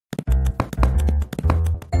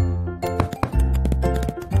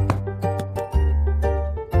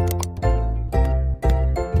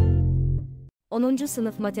10.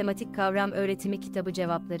 Sınıf Matematik Kavram Öğretimi Kitabı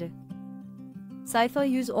Cevapları. Sayfa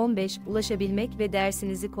 115. Ulaşabilmek ve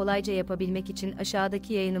dersinizi kolayca yapabilmek için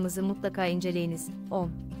aşağıdaki yayınımızı mutlaka inceleyiniz.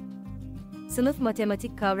 10. Sınıf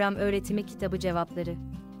Matematik Kavram Öğretimi Kitabı Cevapları.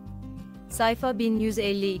 Sayfa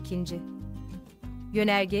 1152.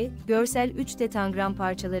 Yönerge, görsel 3D tangram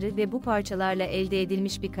parçaları ve bu parçalarla elde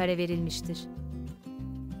edilmiş bir kare verilmiştir.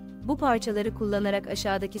 Bu parçaları kullanarak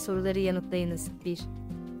aşağıdaki soruları yanıtlayınız. 1.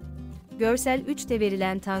 Görsel 3'te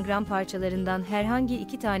verilen tangram parçalarından herhangi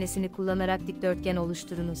iki tanesini kullanarak dikdörtgen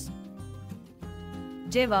oluşturunuz.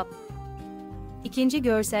 Cevap. İkinci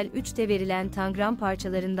görsel 3'te verilen tangram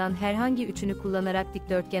parçalarından herhangi üçünü kullanarak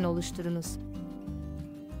dikdörtgen oluşturunuz.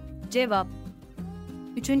 Cevap.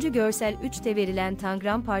 Üçüncü görsel 3'te verilen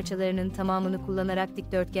tangram parçalarının tamamını kullanarak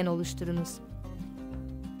dikdörtgen oluşturunuz.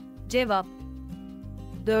 Cevap.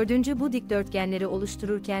 Dördüncü bu dikdörtgenleri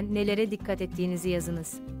oluştururken nelere dikkat ettiğinizi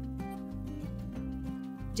yazınız.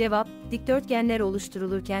 Cevap, dikdörtgenler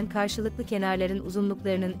oluşturulurken karşılıklı kenarların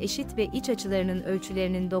uzunluklarının eşit ve iç açılarının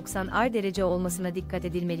ölçülerinin 90'ar derece olmasına dikkat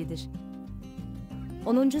edilmelidir.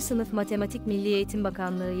 10. Sınıf Matematik Milli Eğitim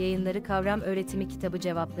Bakanlığı Yayınları Kavram Öğretimi Kitabı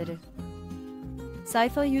Cevapları.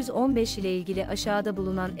 Sayfa 115 ile ilgili aşağıda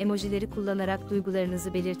bulunan emojileri kullanarak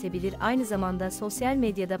duygularınızı belirtebilir, aynı zamanda sosyal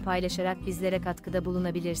medyada paylaşarak bizlere katkıda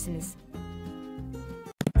bulunabilirsiniz.